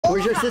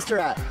Where's your sister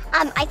at?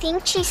 I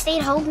think she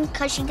stayed home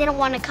because she didn't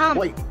want to come.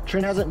 Wait,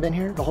 Trin hasn't been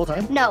here the whole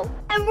time? No.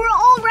 And we're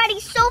already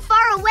so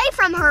far away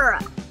from her.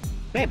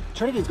 Babe,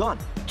 Trinity's gone.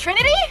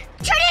 Trinity?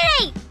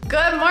 Trinity!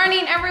 Good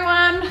morning,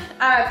 everyone.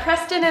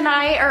 Preston and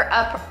I are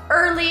up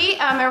early.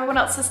 Everyone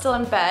else is still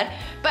in bed,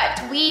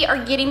 but we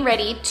are getting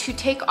ready to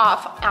take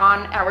off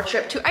on our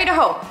trip to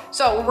Idaho.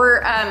 So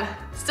we're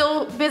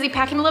still busy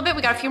packing a little bit.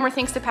 We got a few more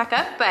things to pack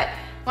up, but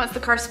once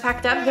the car's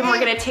packed up, then we're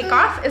gonna take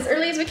off as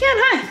early as we can,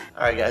 huh?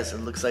 All right, guys,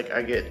 it looks like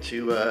I get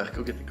to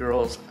go get the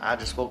girls. I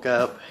just woke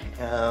up.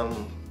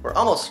 We're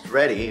almost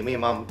ready. Me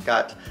and Mom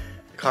got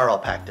the car all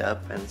packed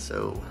up, and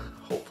so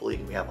hopefully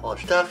we have all our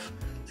stuff.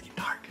 It's getting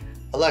dark.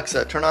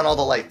 Alexa, turn on all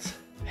the lights.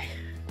 Hey,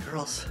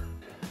 girls.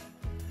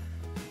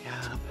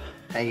 Yep.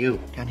 Hey,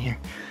 you, down here.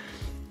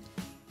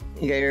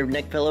 You got your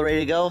neck pillow ready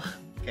to go?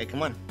 Okay,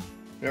 come on.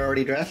 You're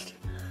already dressed?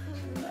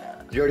 Did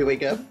you already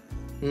wake up?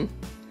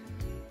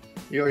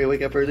 You already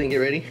wake up early and get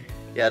ready?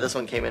 Yeah, this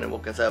one came in and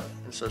woke us up,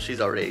 and so she's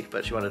all ready,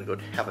 but she wanted to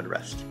go have a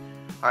rest.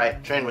 All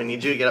right, Trin, we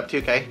need you to get up too,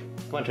 okay?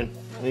 Come on, Trin.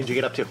 I need you to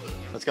get up too.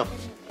 Let's go.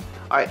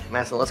 All right,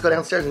 Madison, let's go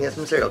downstairs and get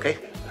some cereal, okay?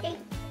 Okay.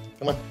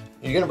 Come on.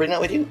 You're gonna bring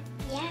that with you?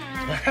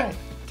 Yeah. All right.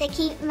 To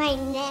keep my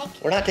neck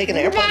We're not taking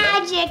an airplane.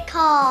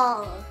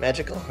 magical.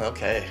 Magical?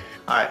 Okay.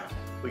 All right.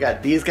 We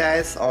got these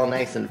guys all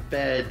nice and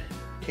fed.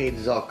 Cage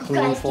is all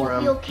clean Guys, for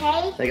them. you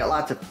okay? They got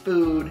lots of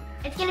food.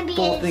 It's gonna be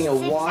Full a thing of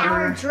 6-hour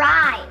water.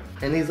 drive.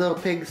 And these little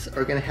pigs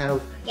are gonna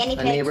have Guinea a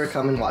pigs. neighbor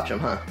come and watch them,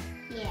 huh?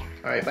 Yeah.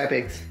 All right, bye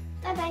pigs.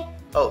 Bye-bye.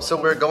 Oh, so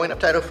we're going up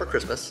to Idaho for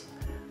Christmas.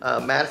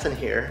 Madison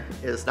here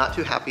is not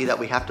too happy that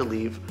we have to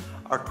leave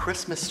our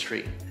Christmas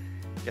tree.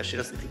 Yeah, she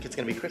doesn't think it's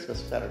gonna be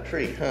Christmas without our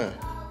tree, huh?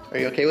 Are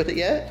you okay with it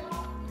yet?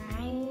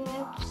 I'm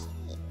okay.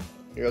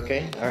 You're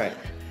okay? All right.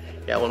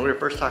 Yeah, when we were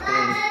first talking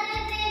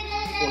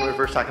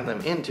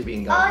them into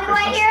being gone for do I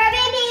Christmas, hear a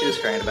baby? she was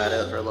crying about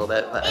it for a little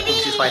bit, but I think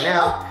she's fine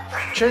now.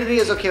 Trinity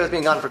is okay with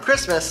being gone for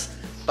Christmas,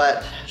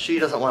 but she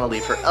doesn't want to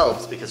leave her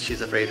elves because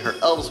she's afraid her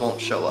elves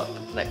won't show up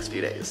the next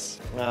few days.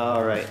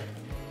 All right.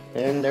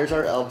 And there's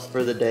our elves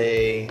for the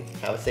day.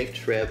 Have a safe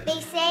trip.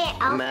 They say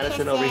elf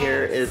Madison kisses. over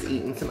here is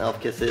eating some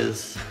elf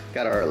kisses.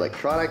 Got our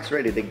electronics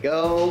ready to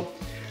go.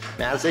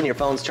 Madison, your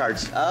phone's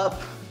charged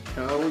up.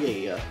 Oh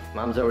yeah.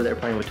 Mom's over there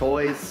playing with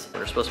toys.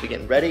 We're supposed to be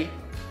getting ready.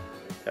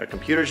 Got our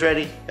computers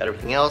ready, got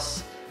everything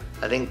else.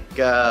 I think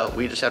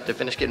we just have to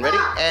finish getting ready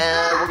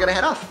and we're gonna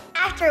head off.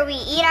 After we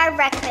eat our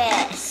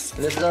breakfast.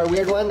 And this is our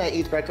weird one that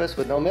eats breakfast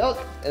with no milk,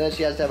 and then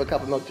she has to have a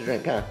cup of milk to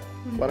drink, huh?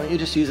 Why don't you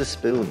just use a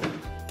spoon?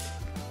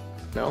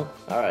 No?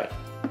 All right.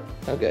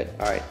 Oh, good.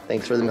 All right.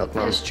 Thanks for the milk,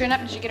 Mom. Is Trin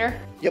up? Did you get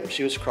her? Yep,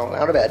 she was crawling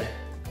out of bed.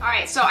 All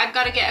right, so I've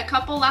got to get a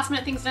couple last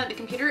minute things done at the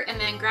computer and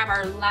then grab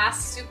our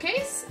last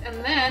suitcase,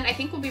 and then I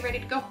think we'll be ready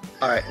to go.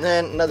 All right, and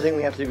then another thing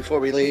we have to do before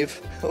we leave,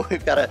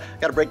 we've got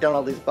to break down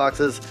all these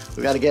boxes.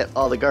 We've got to get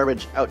all the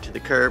garbage out to the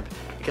curb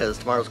because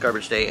tomorrow's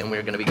garbage day and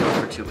we're going to be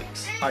gone for 2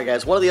 weeks. All right,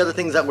 guys, one of the other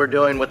things that we're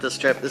doing with this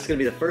trip, this is going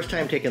to be the first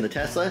time taking the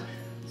Tesla.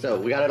 So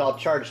we got it all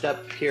charged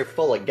up here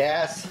full of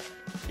gas.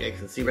 You guys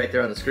can see right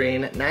there on the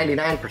screen,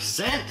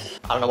 99%.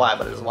 I don't know why,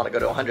 but it doesn't want to go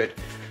to 100.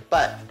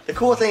 But the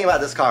cool thing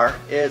about this car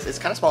is it's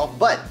kind of small,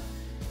 but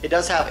it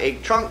does have a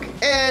trunk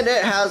and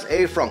it has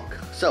a frunk.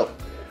 So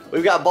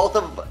we've got both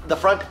of the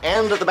front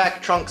and the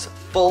back trunks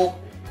full,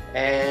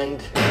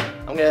 and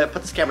I'm gonna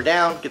put this camera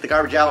down, get the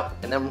garbage out,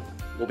 and then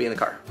we'll be in the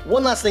car.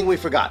 One last thing we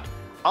forgot.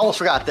 Almost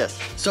forgot this.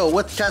 So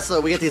with Tesla,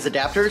 we get these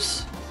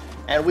adapters,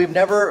 and we've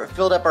never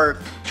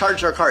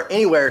charged our car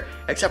anywhere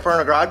except for in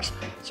our garage.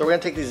 So we're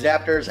gonna take these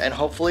adapters and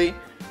hopefully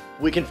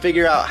we can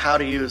figure out how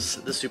to use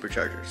the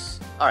superchargers.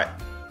 All right,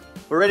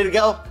 we're ready to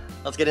go.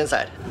 Let's get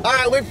inside. All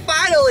right, we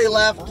finally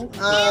left.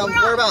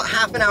 We're about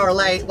half an hour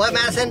late. What,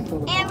 Madison?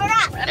 And we're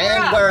off.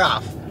 And we're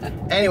off.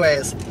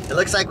 Anyways, it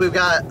looks like we've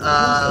got,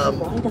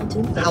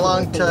 how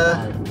long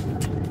to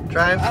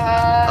drive?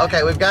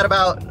 Okay, we've got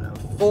about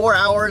 4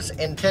 hours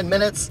and 10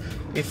 minutes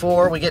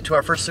before we get to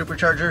our first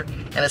supercharger,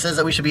 and it says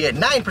that we should be at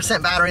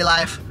 9% battery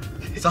life.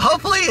 So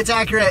hopefully it's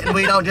accurate and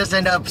we don't just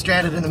end up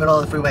stranded in the middle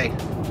of the freeway.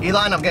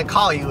 Elon, I'm gonna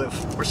call you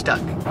if we're stuck.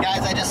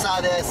 Guys, I just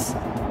saw this.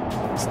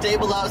 Stay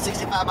below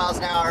 65 miles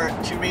an hour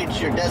to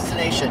reach your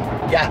destination.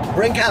 Yeah,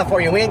 we're in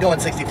California, we ain't going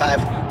 65.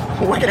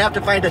 We're gonna have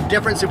to find a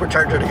different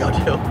supercharger to go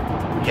to.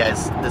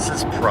 Guys, this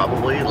is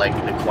probably like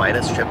the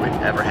quietest trip we've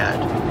ever had.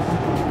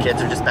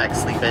 Kids are just back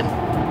sleeping.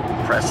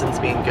 Preston's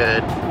being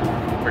good.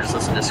 We're just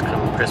listening to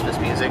some Christmas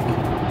music.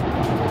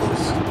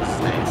 This is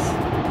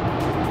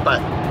nice.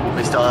 But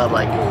we still have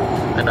like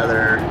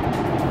another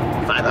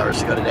 5 hours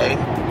to go today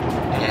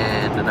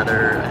and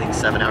another, I think,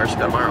 7 hours to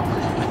go tomorrow.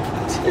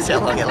 See how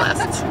long it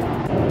lasts.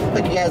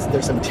 Look, guys,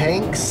 there's some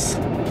tanks,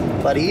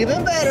 but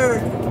even better,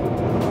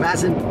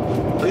 Madison,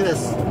 look at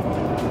this.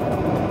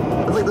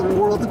 It's like the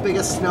world's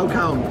biggest snow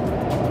cone.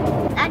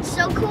 That's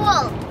so cool.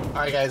 All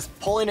right, guys,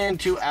 pulling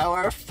into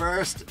our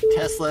first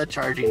Tesla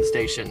charging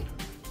station.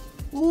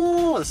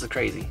 Ooh, this is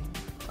crazy.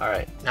 All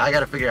right, now I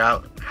gotta figure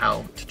out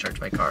how to charge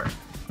my car.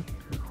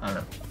 I don't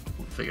know,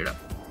 we'll figure it out.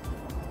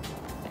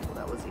 Well,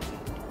 that was easy.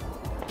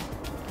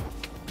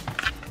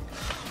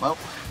 Well,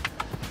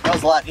 That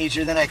was a lot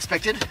easier than I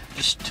expected.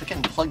 Just took it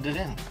and plugged it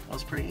in. That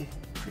was pretty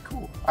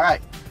cool. All right,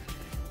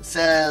 it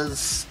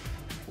says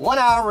 1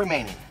 hour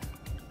remaining.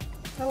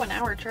 Oh, an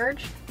hour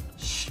charge?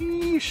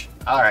 Sheesh.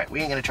 All right, we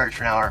ain't gonna charge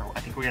for an hour.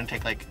 I think we're gonna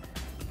take like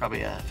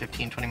probably a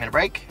 15-20 minute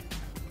break,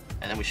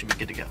 and then we should be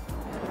good to go.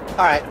 All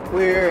right,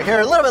 we're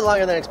here a little bit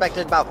longer than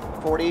expected,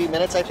 about 40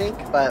 minutes I think,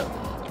 but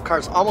the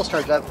car's almost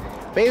charged up.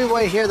 Baby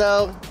boy here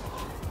though,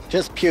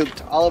 just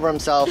puked all over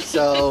himself,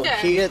 so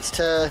he gets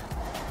to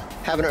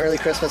have an early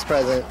Christmas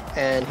present,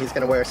 and he's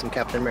gonna wear some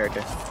Captain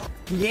America.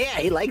 Yeah,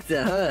 he likes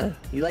it, huh?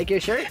 You like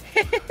your shirt?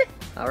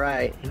 All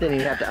right, he didn't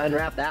even have to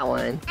unwrap that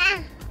one.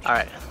 All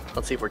right,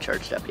 let's see if we're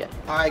charged up yet.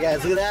 All right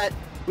guys, look at that.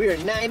 We are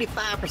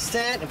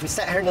 95%. If we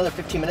sat here another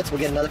 15 minutes, we'll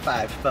get another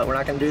 5, but we're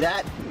not gonna do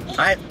that. All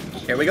right,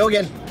 here we go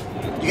again.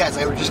 You guys,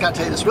 I just gotta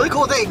tell you this really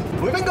cool thing.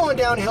 We've been going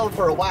downhill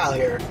for a while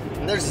here,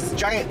 and there's this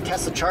giant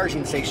Tesla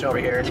charging station over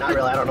here. Not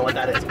really, I don't know what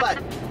that is,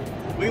 but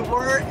we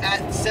were at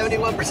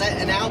 71%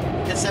 and now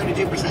it's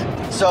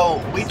 72%. So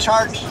we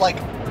charged like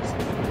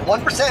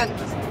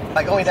 1%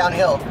 by going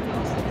downhill,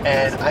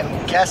 and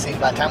I'm guessing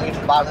by the time we get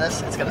to the bottom of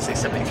this, it's gonna say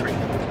 73.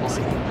 We'll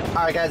see.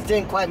 All right guys,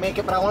 didn't quite make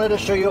it, but I wanted to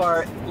show you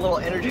our little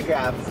energy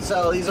graph.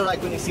 So these are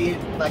like when you see,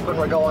 like when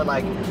we're going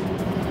like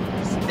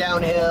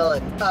downhill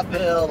and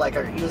uphill, like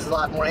it uses a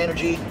lot more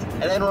energy.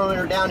 And then when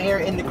we're down here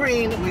in the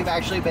green, we've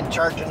actually been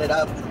charging it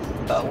up,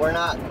 but we're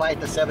not quite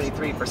the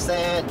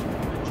 73%.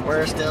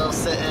 We're still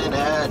sitting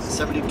at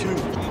 72.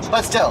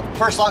 But still,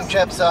 first long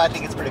trip, so I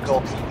think it's pretty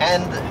cool.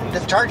 And the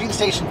charging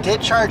station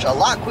did charge a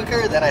lot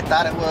quicker than I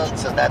thought it would,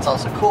 so that's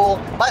also cool.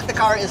 But the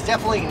car is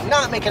definitely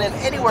not making it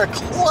anywhere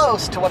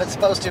close to what it's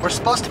supposed to. We're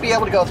supposed to be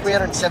able to go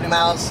 370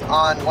 miles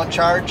on one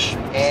charge,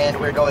 and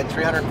we're going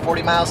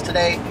 340 miles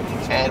today,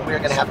 and we're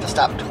gonna have to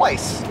stop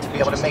twice to be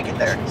able to make it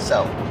there.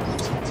 So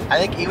I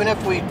think even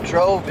if we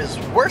drove as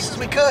worse as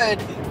we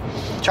could,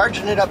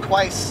 charging it up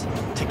twice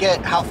to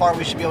get how far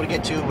we should be able to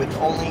get to with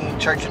only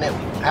charging it,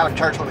 having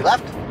charged when we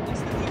left,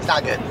 it's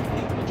not good.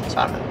 So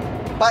I don't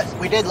know. But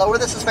we did lower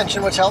the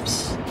suspension, which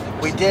helps.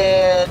 We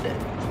did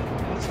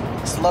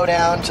slow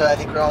down to, I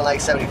think we're on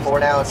like 74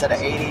 now instead of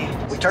 80.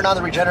 We turned on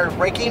the regenerative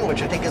braking,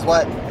 which I think is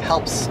what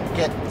helps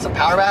get some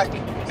power back.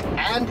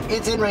 And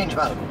it's in range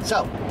mode.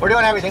 So we're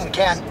doing everything we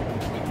can,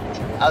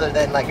 other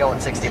than like going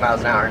 60 miles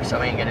an hour, so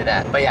we ain't gonna do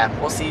that. But yeah,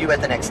 we'll see you at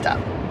the next stop.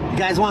 You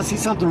guys wanna see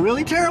something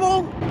really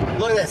terrible?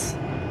 Look at this.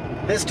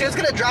 This dude's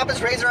gonna drop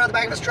his razor on the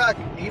back of his truck.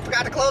 He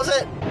forgot to close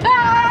it.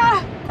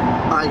 Ah!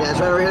 All right guys,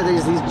 right over here,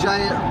 there's these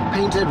giant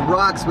painted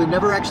rocks. We've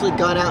never actually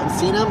gone out and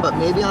seen them, but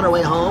maybe on our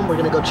way home, we're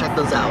gonna go check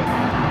those out.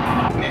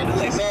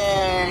 Mandalay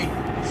Bay.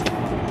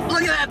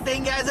 Look at that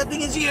thing, guys, that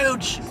thing is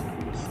huge.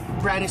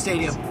 Brand new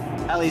stadium,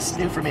 at least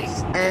new for me.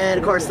 And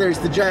of course, there's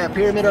the giant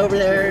pyramid over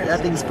there.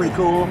 That thing's pretty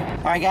cool.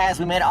 All right guys,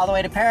 we made it all the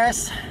way to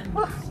Paris.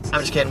 I'm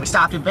just kidding, we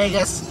stopped in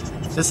Vegas.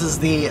 This is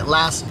the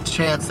last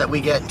chance that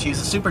we get to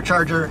use a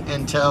supercharger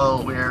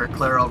until we're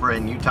clear over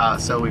in Utah,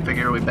 so we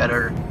figure we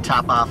better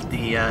top off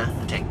the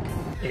tank.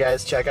 You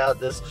guys check out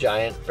this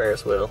giant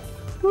Ferris wheel.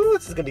 Woo,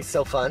 this is gonna be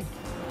so fun.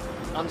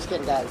 I'm just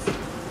kidding, guys.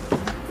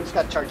 We just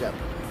got to charge up.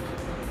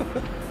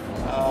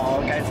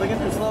 Oh, guys, look at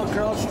this little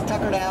girl. She's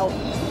tuckered out,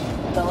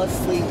 fell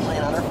asleep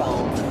playing on her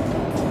phone.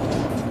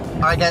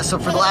 All right guys, so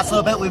for the last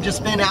little bit, we've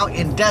just been out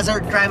in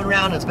desert driving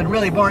around. It's been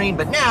really boring,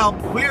 but now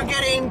we're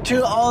getting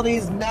to all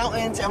these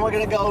mountains and we're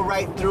gonna go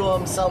right through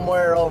them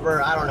somewhere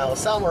over, I don't know,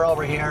 somewhere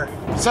over here.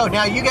 So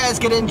now you guys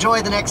get to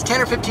enjoy the next 10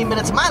 or 15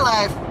 minutes of my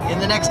life in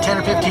the next 10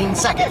 or 15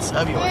 seconds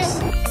of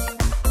yours.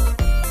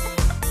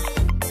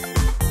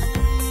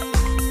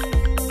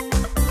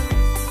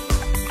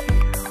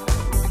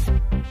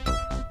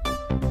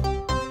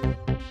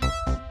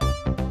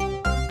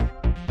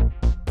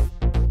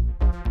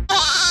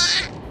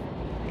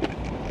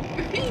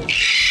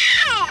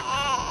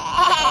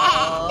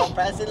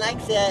 Preston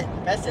likes it.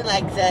 Preston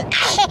likes it.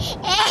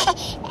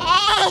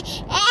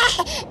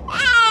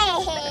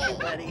 Hey,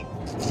 buddy.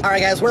 All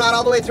right, guys, we're not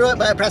all the way through it,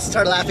 but Preston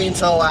started laughing,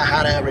 so I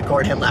had to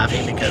record him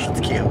laughing because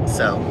it's cute.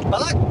 So,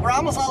 but look, we're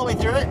almost all the way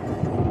through it.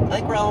 I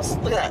think we're almost.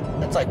 Look at that.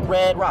 That's like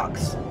red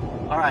rocks.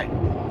 All right,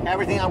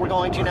 everything that we're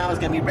going to now is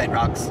gonna be red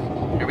rocks.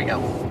 Here we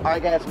go. All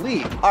right, guys,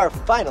 we are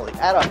finally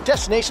at our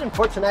destination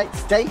for tonight's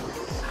stay.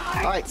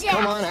 All right,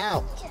 come on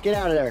out. Get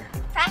out of there.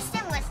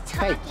 Preston was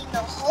talking the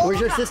whole Where's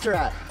your sister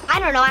at? I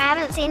don't know. I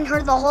haven't seen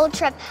her the whole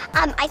trip.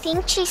 I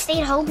think she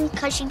stayed home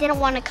because she didn't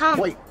want to come.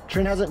 Wait,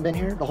 Trin hasn't been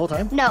here the whole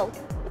time? No.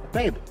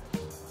 Babe.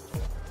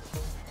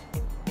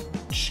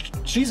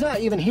 She's not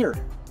even here.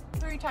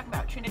 Who are you talking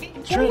about, Trinity?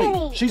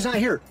 Trinity. She's not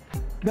here.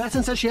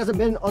 Madison says she hasn't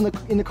been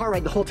in the car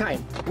ride the whole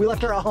time. We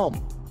left her at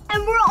home.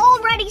 And we're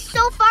already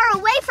so far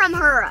away from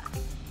her.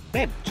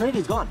 Babe,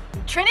 Trinity's gone.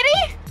 Trinity?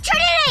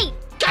 Trinity!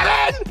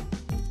 Get in!